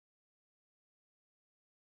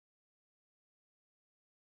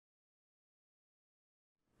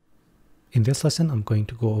In this lesson, I'm going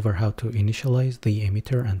to go over how to initialize the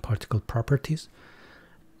emitter and particle properties.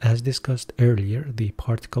 As discussed earlier, the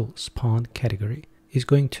particle spawn category is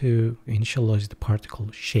going to initialize the particle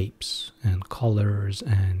shapes and colors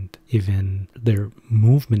and even their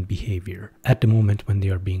movement behavior at the moment when they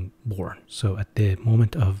are being born. So at the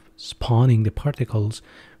moment of spawning the particles,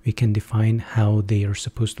 we can define how they are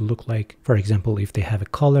supposed to look like. For example, if they have a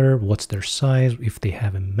color, what's their size, if they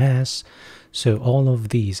have a mass. So all of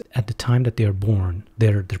these, at the time that they are born,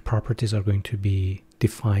 their properties are going to be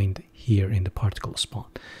defined here in the particle spawn.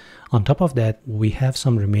 On top of that, we have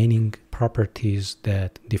some remaining properties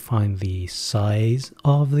that define the size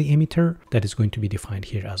of the emitter that is going to be defined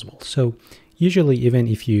here as well. So usually, even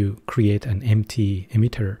if you create an empty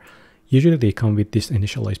emitter, usually they come with this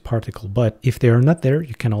initialized particle, but if they are not there,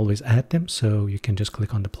 you can always add them. So you can just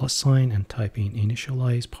click on the plus sign and type in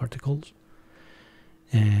Initialize Particles,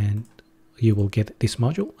 and you will get this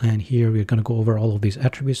module. And here we're going to go over all of these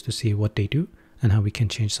attributes to see what they do and how we can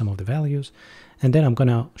change some of the values. And then I'm going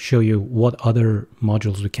to show you what other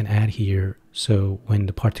modules we can add here. So when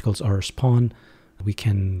the particles are spawned, we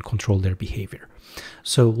can control their behavior.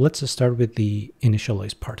 So let's start with the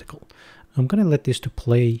initialized particle. I'm going to let this to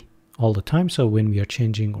play all the time. So when we are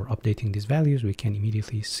changing or updating these values, we can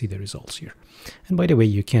immediately see the results here. And by the way,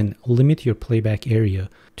 you can limit your playback area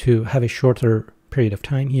to have a shorter period of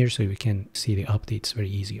time here so we can see the updates very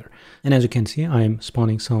easier. And as you can see, I'm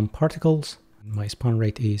spawning some particles. My spawn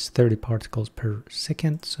rate is 30 particles per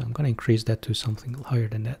second. So I'm going to increase that to something higher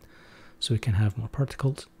than that so we can have more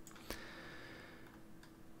particles.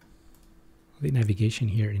 The navigation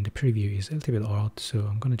here in the preview is a little bit odd, so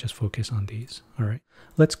I'm going to just focus on these. All right,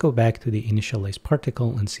 let's go back to the initialized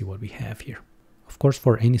particle and see what we have here. Of course,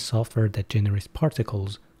 for any software that generates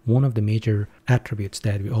particles, one of the major attributes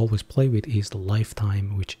that we always play with is the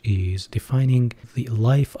lifetime, which is defining the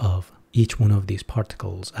life of each one of these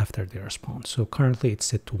particles after they are spawned. So currently it's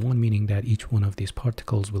set to 1, meaning that each one of these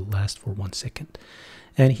particles will last for 1 second.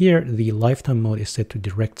 And here the lifetime mode is set to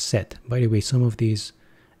direct set. By the way, some of these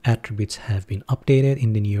attributes have been updated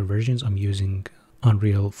in the newer versions. I'm using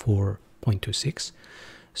Unreal 4.26.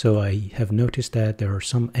 So I have noticed that there are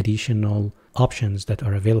some additional options that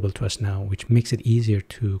are available to us now, which makes it easier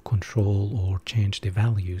to control or change the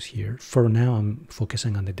values here. For now, I'm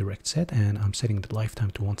focusing on the direct set and I'm setting the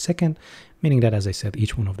lifetime to 1 second, meaning that, as I said,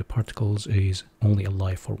 each one of the particles is only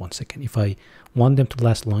alive for 1 second. If I want them to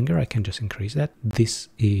last longer, I can just increase that. This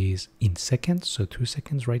is in seconds, so 2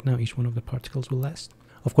 seconds right now, each one of the particles will last.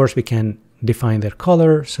 Of course, we can define their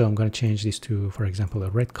color. So I'm going to change this to, for example,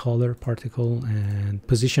 a red color particle, and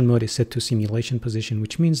position mode is set to simulation position,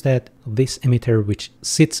 which means that this emitter, which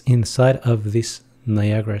sits inside of this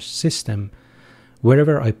Niagara system,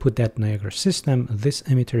 wherever I put that Niagara system, this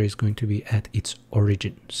emitter is going to be at its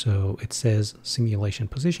origin. So it says simulation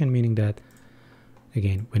position, meaning that,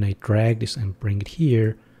 again, when I drag this and bring it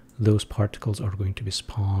here, those particles are going to be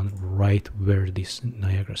spawned right where this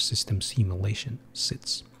Niagara system simulation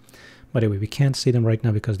sits. By the way, we can't see them right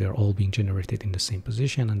now because they're all being generated in the same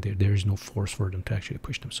position and there is no force for them to actually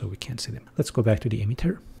push them, so we can't see them. Let's go back to the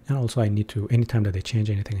emitter. And also I need to, anytime that I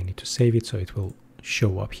change anything, I need to save it so it will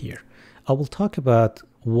show up here. I will talk about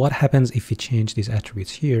what happens if we change these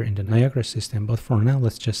attributes here in the Niagara system, but for now,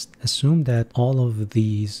 let's just assume that all of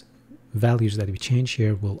these values that we change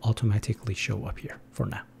here will automatically show up here for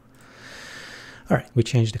now. All right, we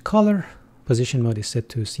changed the color. Position mode is set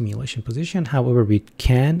to simulation position. However, we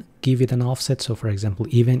can give it an offset. So for example,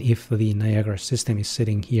 even if the Niagara system is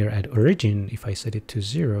sitting here at origin, if I set it to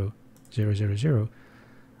 0, 0, 0, 0,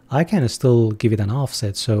 I can still give it an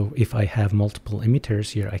offset. So if I have multiple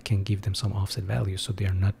emitters here, I can give them some offset values so they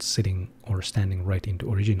are not sitting or standing right in the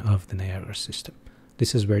origin of the Niagara system.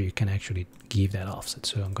 This is where you can actually give that offset.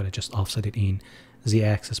 So I'm going to just offset it in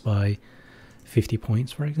z-axis by 50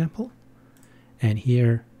 points, for example. And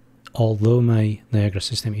here, although my Niagara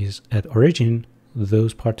system is at origin,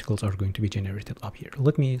 those particles are going to be generated up here.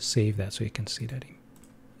 Let me save that so you can see that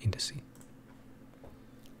in the scene.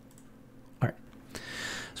 All right,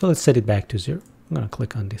 so let's set it back to 0. I'm going to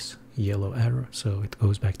click on this yellow arrow so it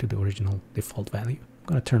goes back to the original default value. I'm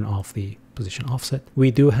going to turn off the position offset. We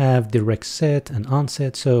do have direct set and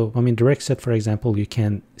onset. So, I mean, direct set, for example, you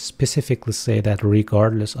can specifically say that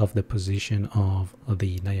regardless of the position of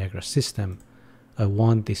the Niagara system, I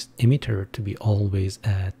want this emitter to be always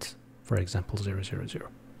at, for example, 0, 0, 0.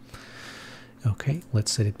 Okay,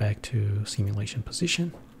 let's set it back to simulation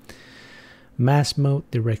position. Mass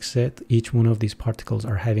mode, direct set. Each one of these particles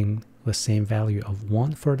are having the same value of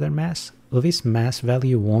 1 for their mass. Well, this mass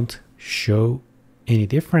value won't show any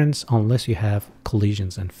difference unless you have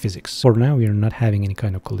collisions and physics. For now, we are not having any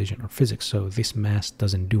kind of collision or physics, so this mask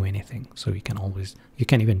doesn't do anything. So you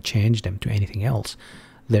can even change them to anything else.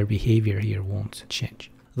 Their behavior here won't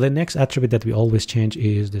change. The next attribute that we always change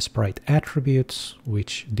is the sprite attributes,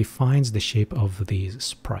 which defines the shape of these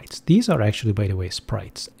sprites. These are actually, by the way,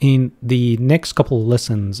 sprites. In the next couple of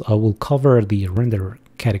lessons, I will cover the render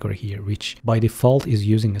category here, which by default is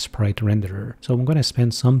using a sprite renderer. So I'm going to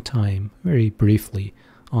spend some time very briefly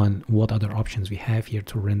on what other options we have here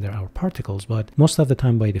to render our particles, but most of the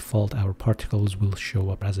time by default our particles will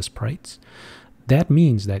show up as sprites. That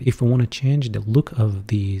means that if we want to change the look of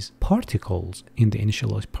these particles in the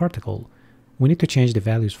initialize particle, we need to change the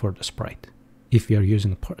values for the sprite. If we are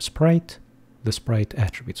using sprite, the sprite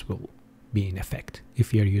attributes will be in effect.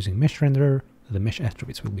 If you are using mesh renderer, the mesh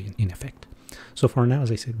attributes will be in effect. So for now,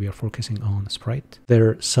 as I said, we are focusing on sprite.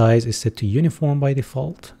 Their size is set to uniform by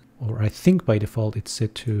default, or I think by default it's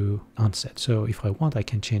set to unset. So if I want, I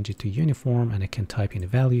can change it to uniform and I can type in a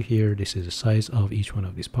value here. This is the size of each one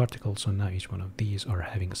of these particles. So now each one of these are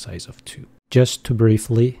having a size of 2. Just to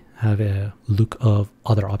briefly have a look of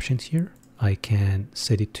other options here, I can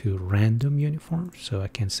set it to random uniform. So I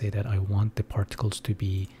can say that I want the particles to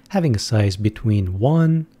be having a size between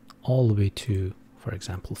 1 all the way to, for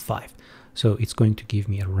example, 5. So it's going to give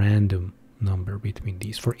me a random number between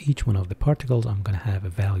these. For each one of the particles, I'm going to have a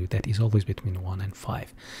value that is always between 1 and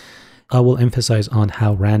 5. I will emphasize on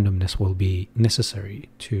how randomness will be necessary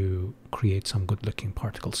to create some good looking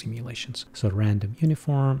particle simulations. So random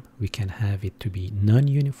uniform, we can have it to be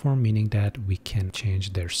non-uniform, meaning that we can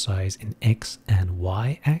change their size in X and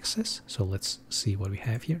Y axis. So let's see what we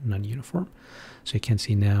have here, non-uniform. So you can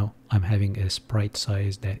see now I'm having a sprite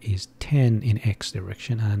size that is 10 in X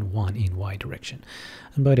direction and 1 in Y direction.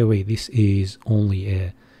 And by the way, this is only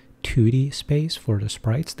a 2D space for the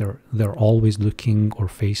sprites. They're always looking or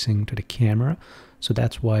facing to the camera. So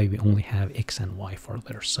that's why we only have X and Y for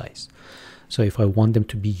their size. So if I want them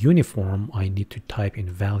to be uniform, I need to type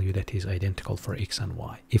in value that is identical for X and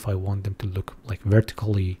Y. If I want them to look like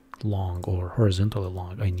vertically long or horizontally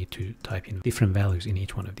long, I need to type in different values in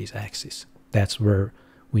each one of these axes. That's where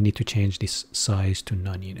we need to change this size to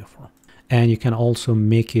non-uniform. And you can also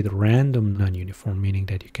make it random non-uniform, meaning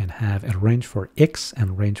that you can have a range for X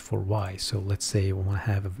and range for Y. So let's say we want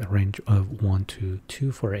to have a range of 1 to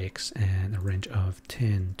 2 for X and a range of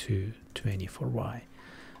 10 to 20 for Y.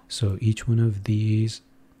 So each one of these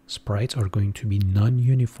sprites are going to be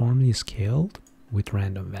non-uniformly scaled with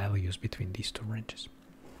random values between these two ranges.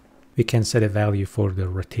 We can set a value for the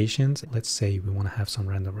rotations. Let's say we want to have some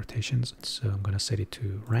random rotations. So I'm going to set it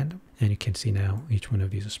to random. And you can see now each one of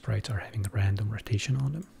these sprites are having a random rotation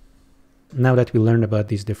on them. Now that we learned about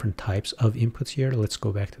these different types of inputs here, let's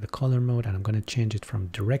go back to the color mode, and I'm going to change it from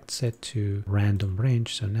direct set to random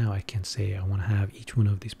range. So now I can say I want to have each one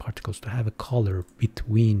of these particles to have a color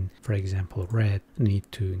between, for example, red. I need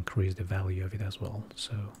to increase the value of it as well.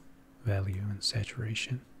 So value and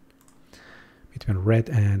saturation between red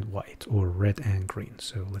and white, or red and green.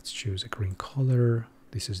 So let's choose a green color.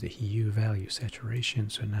 This is the hue, value, saturation.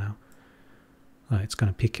 So now it's going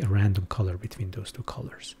to pick a random color between those two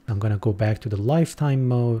colors. I'm going to go back to the lifetime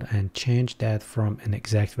mode and change that from an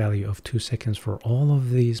exact value of 2 seconds for all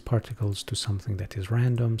of these particles to something that is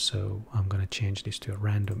random. So I'm going to change this to a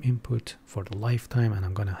random input for the lifetime, and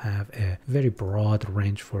I'm going to have a very broad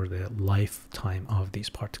range for the lifetime of these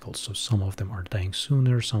particles. So some of them are dying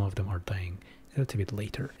sooner, some of them are dying a little bit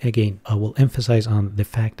later. Again, I will emphasize on the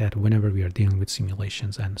fact that whenever we are dealing with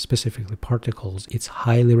simulations and specifically particles, it's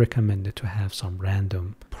highly recommended to have some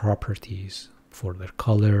random properties for their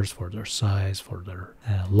colors, for their size, for their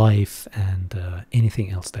life, and anything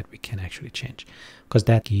else that we can actually change, because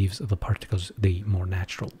that gives the particles the more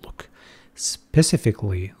natural look.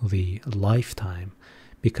 Specifically the lifetime,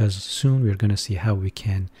 because soon we're going to see how we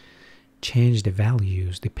can change the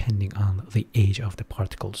values depending on the age of the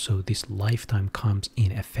particle. So this lifetime comes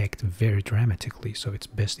in effect very dramatically. So it's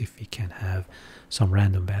best if we can have some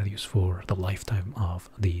random values for the lifetime of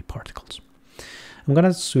the particles. I'm going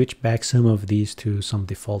to switch back some of these to some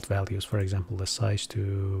default values. For example, the size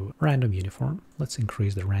to random uniform. Let's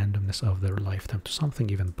increase the randomness of their lifetime to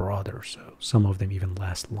something even broader, so some of them even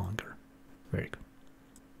last longer. Very good.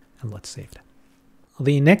 And let's save that.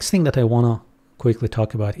 The next thing that I want to quickly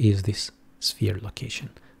talk about is this sphere location.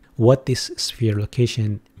 What this sphere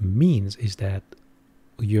location means is that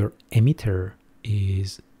your emitter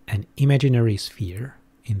is an imaginary sphere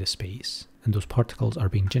in the space, and those particles are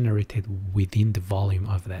being generated within the volume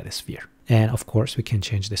of that sphere. And of course we can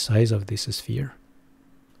change the size of this sphere.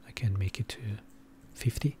 I can make it to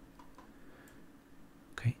 50.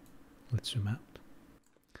 Okay, let's zoom out.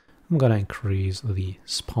 I'm gonna increase the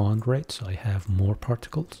spawn rate so I have more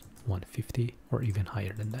particles, 150 or even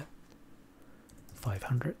higher than that,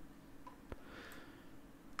 500.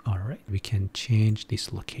 All right, we can change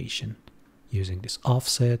this location using this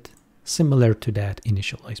offset, similar to that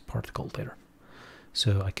initialize particle there.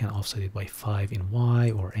 So I can offset it by 5 in Y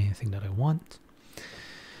or anything that I want.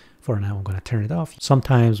 For now, I'm going to turn it off.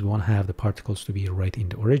 Sometimes we want to have the particles to be right in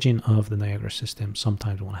the origin of the Niagara system.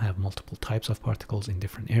 Sometimes we want to have multiple types of particles in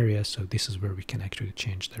different areas. So this is where we can actually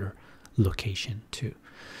change their location too.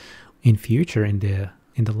 In future, in the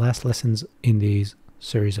last lessons in these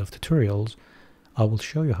series of tutorials, I will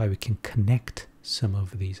show you how we can connect some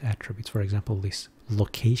of these attributes. For example, this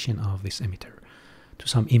location of this emitter to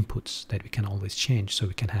some inputs that we can always change, so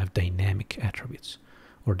we can have dynamic attributes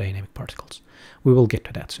or dynamic particles. We will get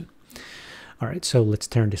to that soon. All right, so let's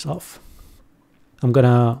turn this off. I'm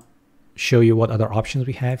gonna show you what other options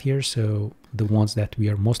we have here. So the ones that we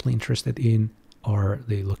are mostly interested in are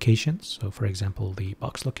the locations. So for example, the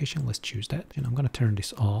box location, let's choose that. And I'm gonna turn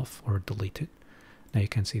this off or delete it. Now you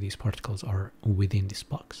can see these particles are within this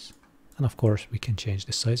box. And of course, we can change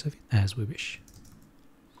the size of it as we wish.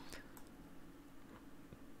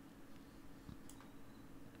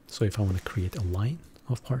 So if I want to create a line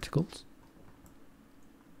of particles,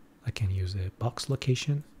 I can use a box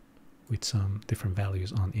location with some different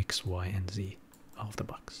values on X, Y, and Z of the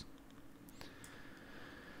box.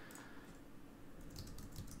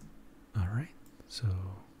 All right, so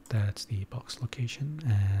that's the box location.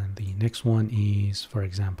 And the next one is, for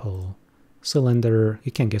example, cylinder.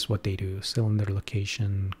 You can guess what they do. Cylinder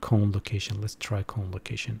location, cone location. Let's try cone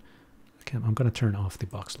location. Okay, I'm going to turn off the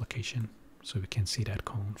box location so we can see that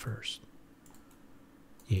cone first.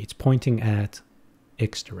 Yeah, it's pointing at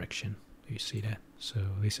X direction. Do you see that? So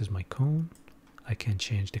this is my cone. I can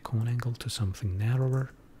change the cone angle to something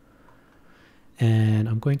narrower. And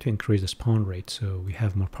I'm going to increase the spawn rate so we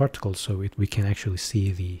have more particles, so we can actually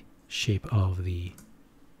see the shape of the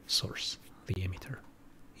source, the emitter.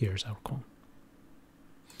 Here's our cone.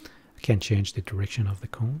 I can change the direction of the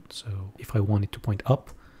cone. So if I want it to point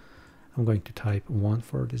up, I'm going to type 1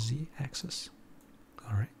 for the Z-axis.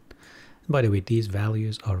 All right. By the way, these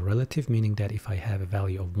values are relative, meaning that if I have a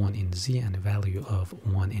value of 1 in Z and a value of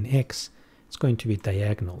 1 in X, it's going to be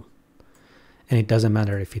diagonal. And it doesn't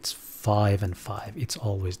matter if it's 5 and 5, it's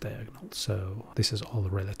always diagonal. So this is all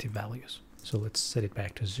relative values. So let's set it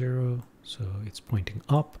back to 0. So it's pointing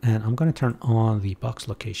up, and I'm going to turn on the box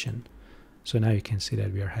location. So now you can see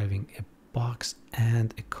that we are having a box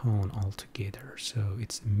and a cone all together. So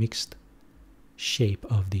it's a mixed shape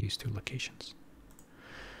of these two locations.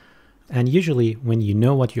 And usually when you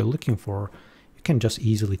know what you're looking for, you can just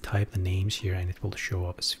easily type the names here and it will show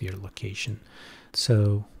up a sphere location.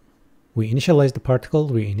 So we initialize the particle,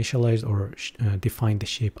 we initialize or define the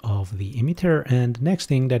shape of the emitter, and the next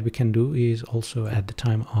thing that we can do is also at the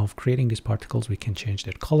time of creating these particles, we can change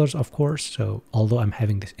their colors, of course. So although I'm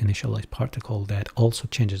having this initialized particle that also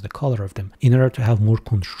changes the color of them, in order to have more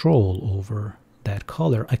control over that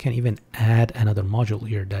color, I can even add another module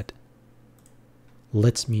here that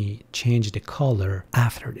lets me change the color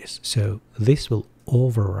after this. So this will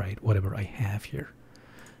override whatever I have here.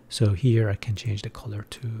 So here I can change the color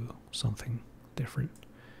to something different.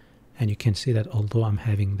 And you can see that although I'm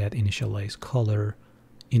having that initialized color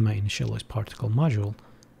in my initialized particle module,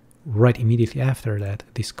 right immediately after that,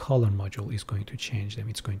 this color module is going to change them.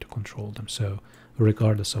 It's going to control them. So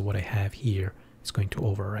regardless of what I have here, it's going to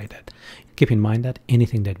override that. Keep in mind that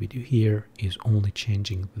anything that we do here is only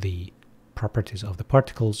changing the properties of the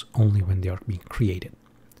particles only when they are being created.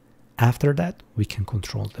 After that, we can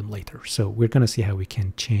control them later. So we're going to see how we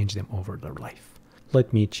can change them over their life.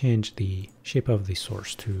 Let me change the shape of the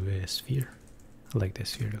source to a sphere. I like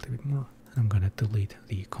this sphere a little bit more. I'm going to delete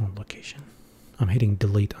the cone location. I'm hitting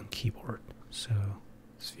delete on keyboard. So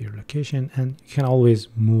sphere location, and you can always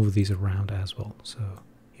move these around as well. So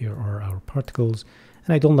here are our particles,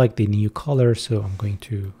 and I don't like the new color, so I'm going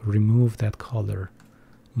to remove that color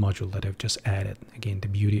module that I've just added. Again, the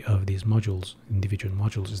beauty of these modules, individual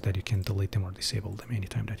modules, is that you can delete them or disable them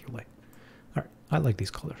anytime that you like. All right, I like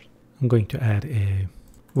these colors. I'm going to add a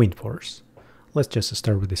wind force. Let's just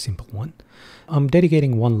start with a simple one. I'm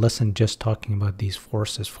dedicating one lesson just talking about these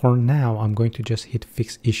forces. For now, I'm going to just hit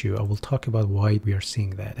fix issue. I will talk about why we are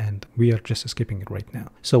seeing that, and we are just skipping it right now.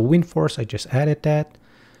 So wind force, I just added that,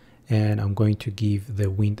 and I'm going to give the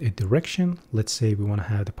wind a direction. Let's say we want to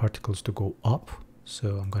have the particles to go up.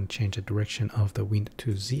 So I'm going to change the direction of the wind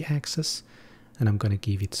to Z-axis, and I'm going to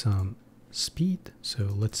give it some speed. So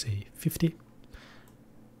let's say 50.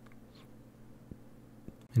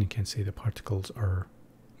 And you can see the particles are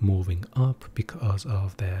moving up because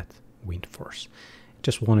of that wind force.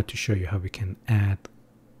 Just wanted to show you how we can add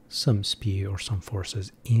some speed or some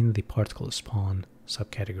forces in the particle spawn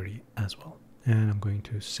subcategory as well. And I'm going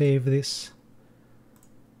to save this,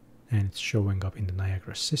 and it's showing up in the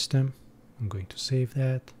Niagara system. I'm going to save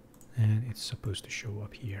that, and it's supposed to show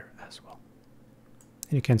up here as well.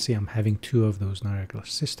 And you can see I'm having two of those Niagara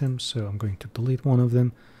systems, so I'm going to delete one of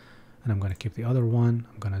them, and I'm going to keep the other one.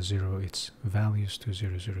 I'm going to zero its values to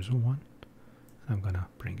 0001, and I'm going to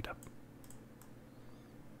bring it up.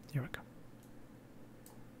 Here we go.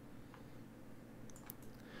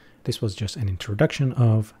 This was just an introduction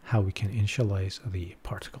of how we can initialize the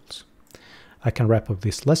particles. I can wrap up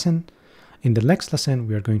this lesson. In the next lesson,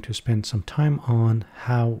 we are going to spend some time on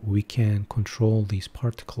how we can control these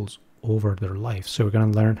particles over their life. So we're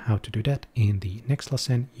going to learn how to do that in the next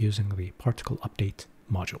lesson using the particle update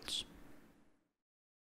modules.